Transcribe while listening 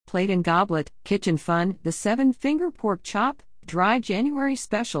Plate and Goblet, Kitchen Fun, the 7-Finger Pork Chop, Dry January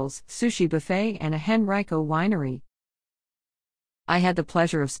Specials, Sushi Buffet, and a Henrico winery. I had the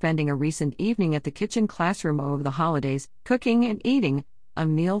pleasure of spending a recent evening at the kitchen classroom over the holidays, cooking and eating a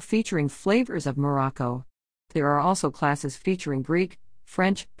meal featuring flavors of Morocco. There are also classes featuring Greek,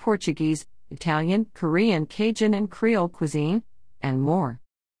 French, Portuguese, Italian, Korean, Cajun, and Creole cuisine, and more.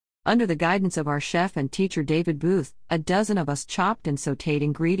 Under the guidance of our chef and teacher David Booth, a dozen of us chopped and sautéed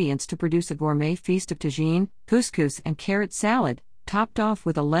ingredients to produce a gourmet feast of tagine, couscous, and carrot salad, topped off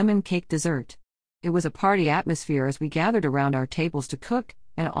with a lemon cake dessert. It was a party atmosphere as we gathered around our tables to cook,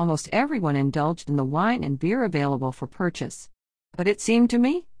 and almost everyone indulged in the wine and beer available for purchase. But it seemed to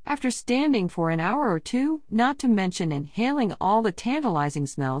me, after standing for an hour or two, not to mention inhaling all the tantalizing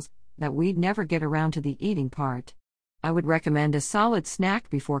smells, that we'd never get around to the eating part. I would recommend a solid snack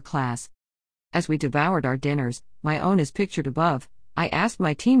before class. As we devoured our dinners, my own is pictured above, I asked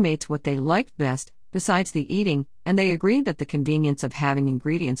my teammates what they liked best, besides the eating, and they agreed that the convenience of having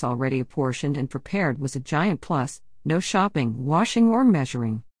ingredients already apportioned and prepared was a giant plus, no shopping, washing, or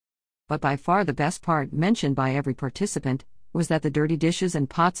measuring. But by far the best part, mentioned by every participant, was that the dirty dishes and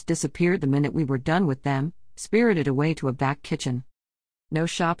pots disappeared the minute we were done with them, spirited away to a back kitchen. No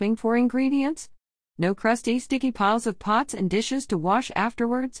shopping for ingredients? No crusty, sticky piles of pots and dishes to wash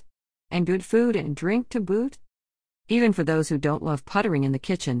afterwards? And good food and drink to boot? Even for those who don't love puttering in the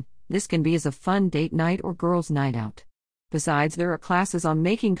kitchen, this can be as a fun date night or girls' night out. Besides, there are classes on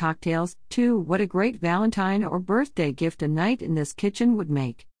making cocktails, too. What a great Valentine or birthday gift a night in this kitchen would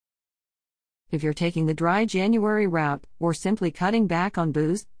make. If you're taking the dry January route, or simply cutting back on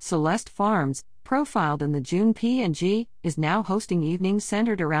booze, Celeste Farms, profiled in the June P&G, is now hosting evenings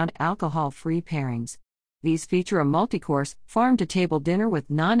centered around alcohol-free pairings. These feature a multi-course, farm-to-table dinner with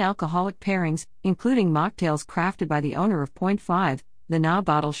non-alcoholic pairings, including mocktails crafted by the owner of Point 5, the Na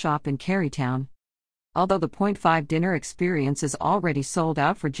Bottle Shop in Carytown. Although the Point 5 dinner experience is already sold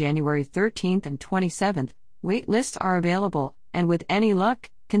out for January 13th and 27th, wait lists are available, and with any luck,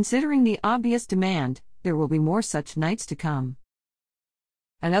 considering the obvious demand, there will be more such nights to come.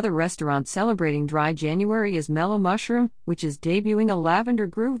 Another restaurant celebrating dry January is Mellow Mushroom, which is debuting a Lavender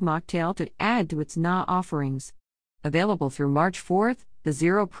Groove mocktail to add to its Na offerings. Available through March 4th, the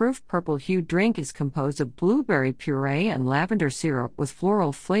zero-proof purple-hued drink is composed of blueberry puree and lavender syrup with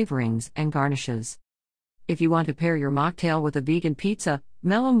floral flavorings and garnishes. If you want to pair your mocktail with a vegan pizza,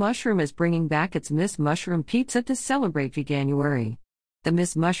 Mellow Mushroom is bringing back its Miss Mushroom Pizza to celebrate Veganuary. The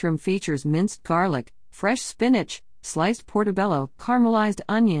Miss Mushroom features minced garlic, fresh spinach, sliced portobello, caramelized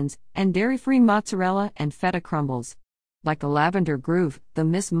onions, and dairy-free mozzarella and feta crumbles. Like the Lavender Groove, the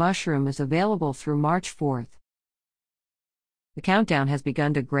Miss Mushroom is available through March 4th. The countdown has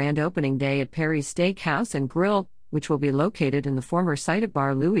begun to grand opening day at Perry's Steakhouse and Grill, which will be located in the former site of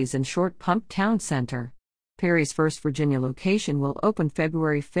Bar Louie's in Short Pump Town Center. Perry's first Virginia location will open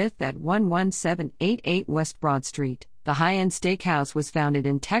February 5th at 11788 West Broad Street. The high-end steakhouse was founded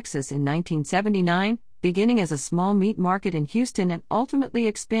in Texas in 1979, beginning as a small meat market in Houston and ultimately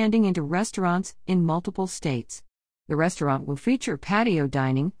expanding into restaurants in multiple states. The restaurant will feature patio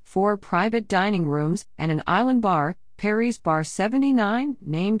dining, 4 private dining rooms, and an island bar, Perry's Bar 79,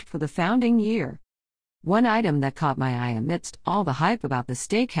 named for the founding year. One item that caught my eye amidst all the hype about the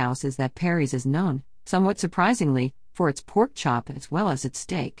steakhouse is that Perry's is known, somewhat surprisingly, for its pork chop as well as its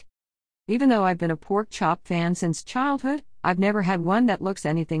steak. Even though I've been a pork chop fan since childhood, I've never had one that looks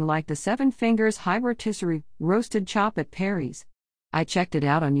anything like the 7 Fingers high rotisserie roasted chop at Perry's. I checked it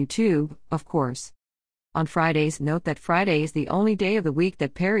out on YouTube, of course. On Fridays, note that Friday is the only day of the week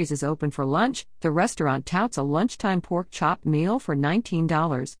that Perry's is open for lunch. The restaurant touts a lunchtime pork chop meal for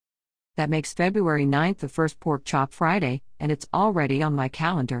 $19. That makes February 9th the first pork chop Friday, and it's already on my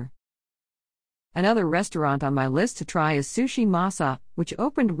calendar. Another restaurant on my list to try is Sushi Masa, which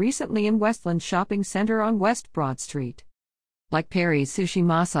opened recently in Westland Shopping Center on West Broad Street. Like Perry's, Sushi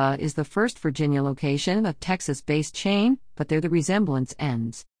Masa is the first Virginia location, a Texas-based chain, but there the resemblance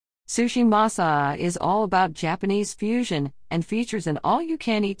ends. Sushi Masa is all about Japanese fusion, and features an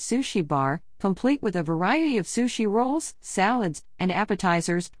all-you-can-eat sushi bar, complete with a variety of sushi rolls, salads, and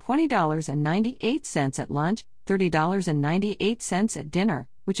appetizers, $20.98 at lunch, $30.98 at dinner,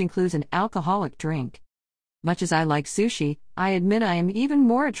 which includes an alcoholic drink. Much as I like sushi, I admit I am even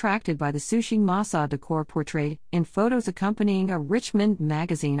more attracted by the Sushi Masa decor portrayed in photos accompanying a Richmond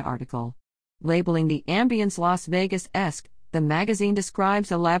magazine article. Labeling the ambience Las Vegas-esque, the magazine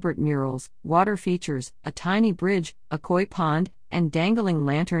describes elaborate murals, water features, a tiny bridge, a koi pond, and dangling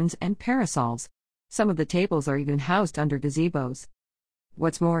lanterns and parasols. Some of the tables are even housed under gazebos.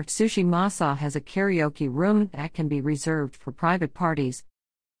 What's more, Sushi Masa has a karaoke room that can be reserved for private parties.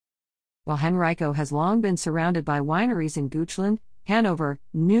 While Henrico has long been surrounded by wineries in Goochland, Hanover,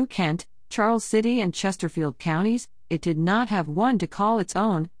 New Kent, Charles City, and Chesterfield counties, it did not have one to call its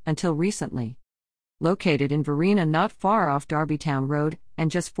own until recently. Located in Varina, not far off Darbytown Road, and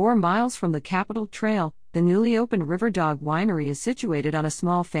just 4 miles from the Capitol Trail, the newly opened Riverdog Winery is situated on a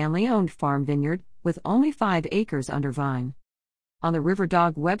small family-owned farm vineyard, with only 5 acres under vine. On the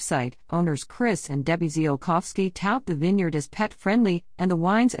Riverdog website, owners Chris and Debbie Ziolkowski tout the vineyard as pet-friendly and the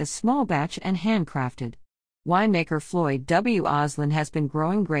wines as small batch and handcrafted. Winemaker Floyd W. Oslin has been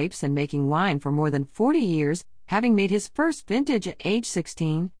growing grapes and making wine for more than 40 years, having made his first vintage at age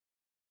 16.